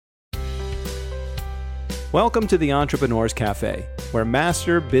Welcome to the Entrepreneur's Cafe, where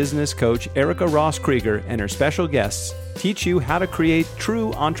master business coach Erica Ross-Krieger and her special guests teach you how to create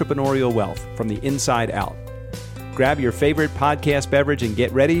true entrepreneurial wealth from the inside out. Grab your favorite podcast beverage and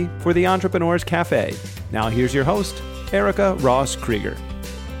get ready for the Entrepreneur's Cafe. Now here's your host, Erica Ross-Krieger.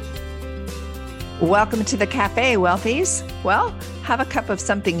 Welcome to the cafe, wealthies. Well, have a cup of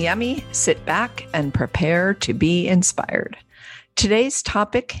something yummy, sit back, and prepare to be inspired. Today's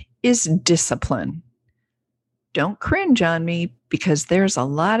topic is discipline. Don't cringe on me because there's a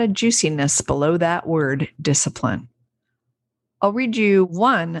lot of juiciness below that word, discipline. I'll read you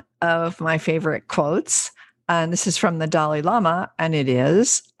one of my favorite quotes, and this is from the Dalai Lama, and it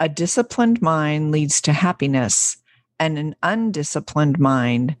is, "A disciplined mind leads to happiness, and an undisciplined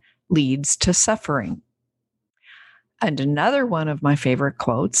mind leads to suffering." And another one of my favorite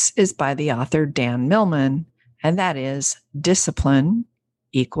quotes is by the author Dan Millman, and that is, "Discipline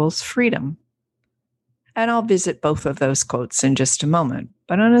equals freedom." And I'll visit both of those quotes in just a moment,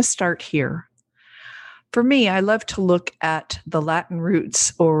 but I'm going to start here. For me, I love to look at the Latin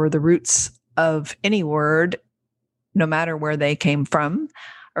roots or the roots of any word, no matter where they came from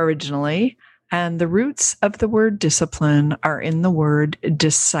originally. And the roots of the word discipline are in the word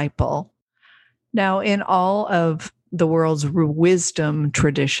disciple. Now, in all of the world's wisdom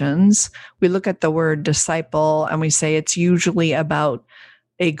traditions, we look at the word disciple and we say it's usually about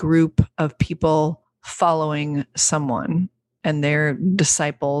a group of people following someone, and they're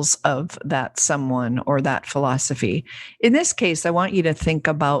disciples of that someone or that philosophy. In this case, I want you to think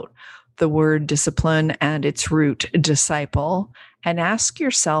about the word discipline and its root, disciple, and ask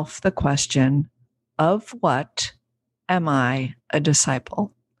yourself the question, of what am I a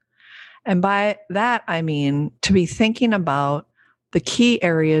disciple? And by that, I mean to be thinking about the key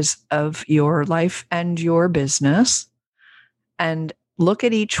areas of your life and your business, and look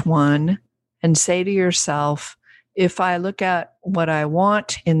at each one and say to yourself, if I look at what I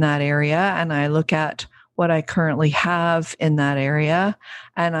want in that area, and I look at what I currently have in that area,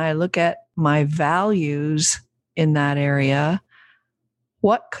 and I look at my values in that area,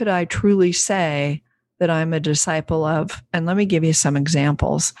 what could I truly say that I'm a disciple of? And let me give you some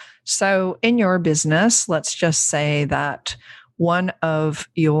examples. So in your business, let's just say that one of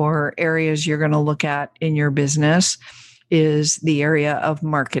your areas you're going to look at in your business is the area of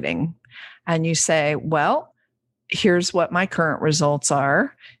marketing. And you say, well, here's what my current results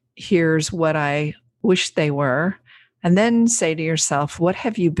are. Here's what I wish they were. And then say to yourself, what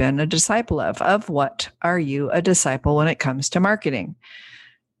have you been a disciple of? Of what are you a disciple when it comes to marketing?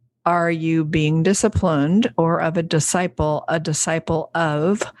 Are you being disciplined or of a disciple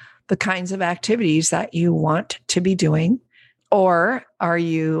of the kinds of activities that you want to be doing? Or are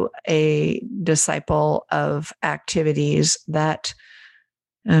you a disciple of activities that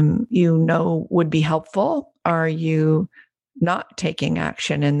would be helpful? Are you not taking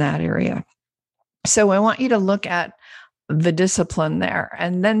action in that area? So I want you to look at the discipline there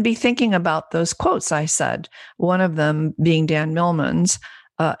and then be thinking about those quotes I said. One of them being Dan Millman's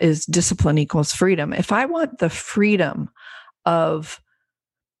is discipline equals freedom. If I want the freedom of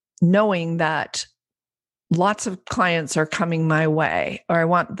knowing that lots of clients are coming my way, or I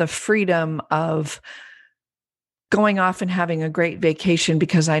want the freedom of going off and having a great vacation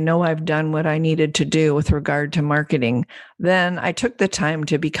because I know I've done what I needed to do with regard to marketing, then I took the time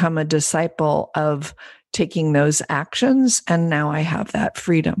to become a disciple of taking those actions, and now I have that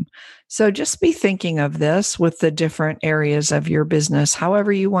freedom. So just be thinking of this with the different areas of your business,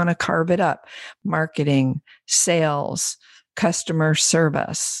 however you want to carve it up: marketing, sales, customer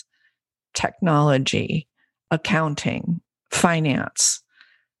service, technology, accounting, finance.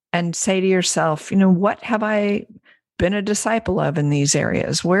 And say to yourself, what have I been a disciple of in these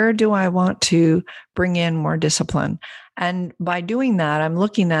areas? Where do I want to bring in more discipline? And by doing that, I'm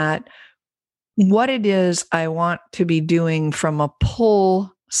looking at what it is I want to be doing from a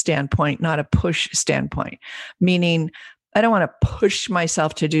pull standpoint, not a push standpoint. Meaning, I don't want to push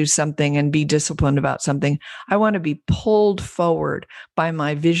myself to do something and be disciplined about something. I want to be pulled forward by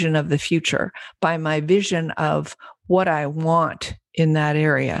my vision of the future, by my vision of what I want in that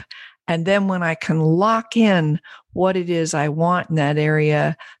area. And then when I can lock in what it is I want in that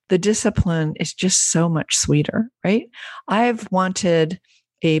area, the discipline is just so much sweeter, right? I've wanted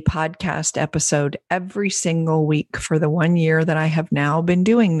a podcast episode every single week for the 1 year that I have now been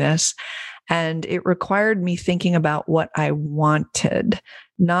doing this. And it required me thinking about what I wanted,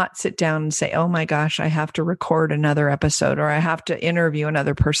 not sit down and say, oh my gosh, I have to record another episode or I have to interview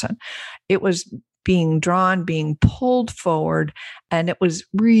another person. It was being drawn, being pulled forward. And it was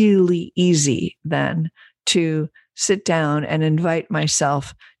really easy then to sit down and invite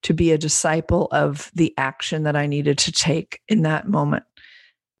myself to be a disciple of the action that I needed to take in that moment.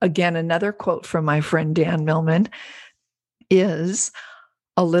 Again, another quote from my friend Dan Millman is,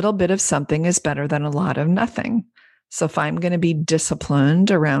 a little bit of something is better than a lot of nothing. So if I'm going to be disciplined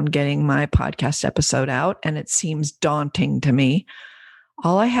around getting my podcast episode out and it seems daunting to me,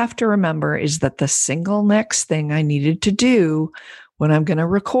 all I have to remember is that the single next thing I needed to do when I'm going to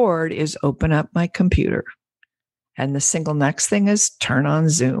record is open up my computer. And the single next thing is turn on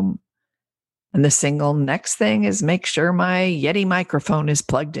Zoom. And the single next thing is make sure my Yeti microphone is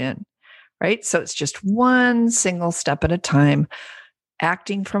plugged in, right? So it's just one single step at a time,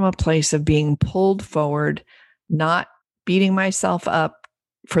 acting from a place of being pulled forward, not beating myself up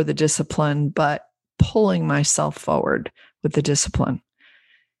for the discipline, but pulling myself forward with the discipline.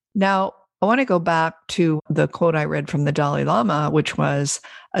 Now, I want to go back to the quote I read from the Dalai Lama, which was,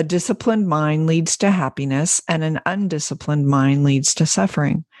 a disciplined mind leads to happiness and an undisciplined mind leads to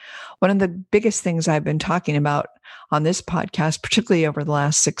suffering. One of the biggest things I've been talking about on this podcast, particularly over the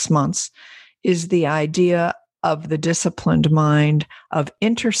last 6 months, is the idea of the disciplined mind, of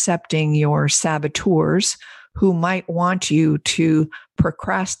intercepting your saboteurs who might want you to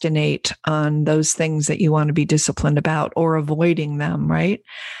procrastinate on those things that you want to be disciplined about, or avoiding them, right?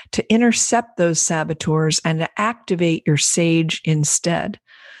 To intercept those saboteurs and to activate your sage instead,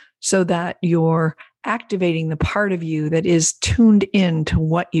 so that you're activating the part of you that is tuned in to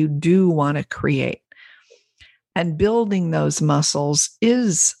what you do want to create. And building those muscles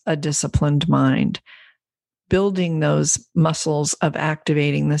is a disciplined mind. Building those muscles of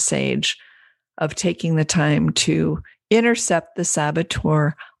activating the sage, of taking the time to intercept the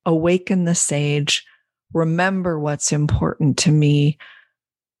saboteur, awaken the sage, remember what's important to me,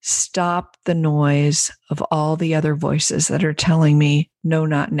 stop the noise of all the other voices that are telling me, no,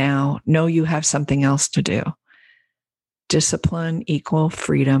 not now. No, you have something else to do. Discipline equal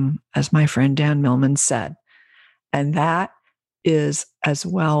freedom, as my friend Dan Millman said. And that is as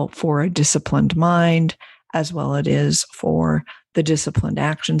well for a disciplined mind, as well it is for the disciplined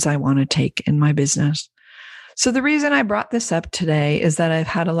actions I want to take in my business. So the reason I brought this up today is that I've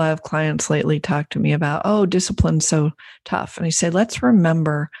had a lot of clients lately talk to me about, oh, discipline's so tough. And I say, let's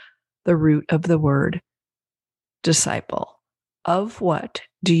remember the root of the word disciple. Of what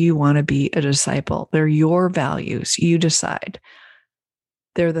do you want to be a disciple? They're your values. You decide.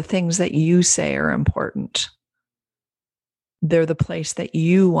 They're the things that you say are important. They're the place that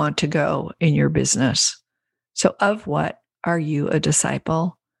you want to go in your business. So of what are you a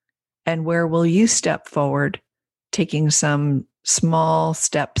disciple? And where will you step forward, taking some small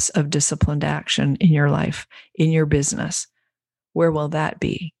steps of disciplined action in your life, in your business? Where will that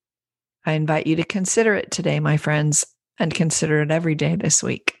be? I invite you to consider it today, my friends, and consider it every day this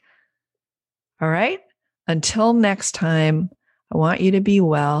week. All right? Until next time, I want you to be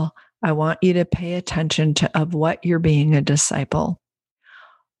well. I want you to pay attention to of what you're being a disciple.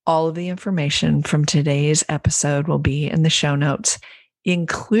 All of the information from today's episode will be in the show notes,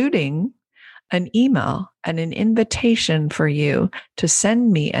 including an email and an invitation for you to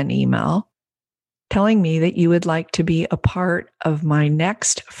send me an email telling me that you would like to be a part of my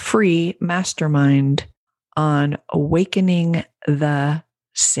next free mastermind on awakening the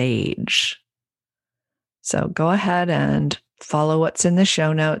sage. So go ahead and follow what's in the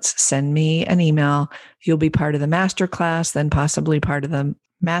show notes. Send me an email. You'll be part of the masterclass, then possibly part of the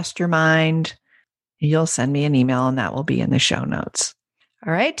mastermind. You'll send me an email and that will be in the show notes.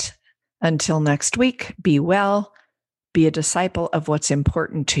 All right. Until next week, be well, be a disciple of what's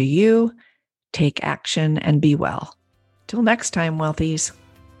important to you, take action and be well. Till next time, wealthies.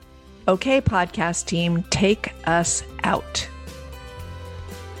 Okay, podcast team, take us out.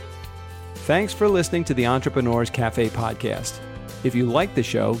 Thanks for listening to the Entrepreneurs Cafe podcast. If you like the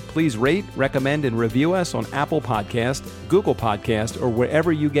show, please rate, recommend, and review us on Apple Podcast, Google Podcast, or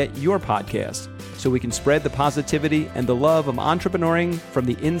wherever you get your podcasts, so we can spread the positivity and the love of entrepreneuring from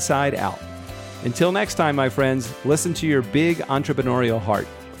the inside out. Until next time, my friends, listen to your big entrepreneurial heart.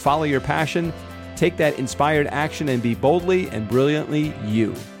 Follow your passion, take that inspired action, and be boldly and brilliantly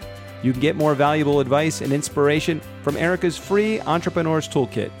you. You can get more valuable advice and inspiration from Erica's free Entrepreneur's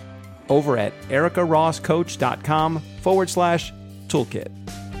Toolkit over at ericarosscoach.com/toolkit.